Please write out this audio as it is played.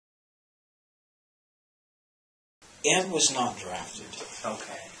Ed was not drafted.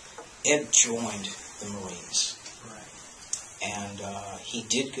 Okay. Ed joined the Marines. Right. And he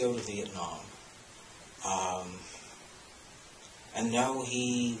did go to Vietnam. And no,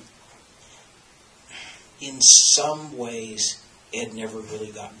 in some ways, Ed never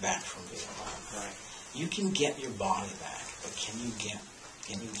really got back from Vietnam. Right. You can get your body back, but can you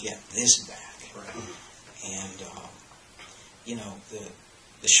get this back? Right. And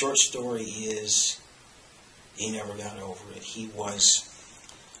the short story is he never got over it. He was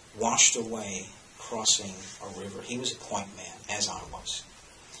washed away crossing a river. He was a point man, as I was.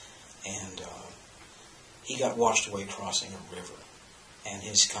 And he got washed away crossing a river. And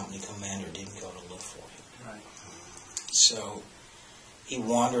his company commander didn't go to look for him. Right. So he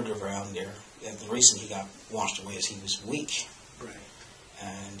wandered around there. And the reason he got washed away is he was weak. Right.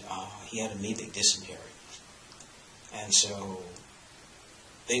 And he had amoebic dysentery. And so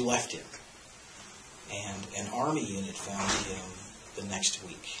they left him. And an army unit found him the next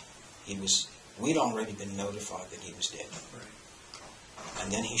week. We'd already been notified that he was dead. Right.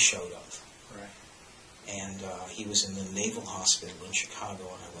 And then he showed up. Right. And he was in the Naval Hospital in Chicago,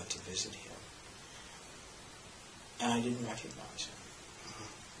 and I went to visit him. And I didn't recognize him.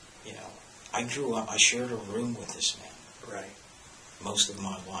 You know, I grew up, I shared a room with this man. Right. Most of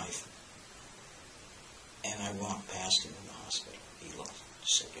my life. And I walked past him in the hospital. He looked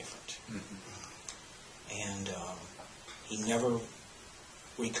so different. Mm-hmm. And he never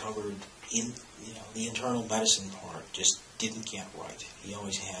recovered. The internal medicine part just didn't get right. He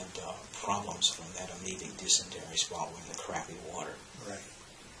always had problems from that amoebic dysentery, swallowing the crappy water. Right.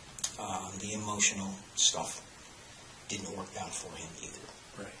 The emotional stuff didn't work out for him either.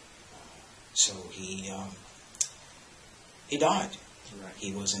 Right. So he died. Right.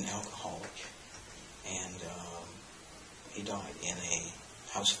 He was an alcoholic, and he died in a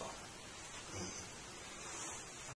house fire.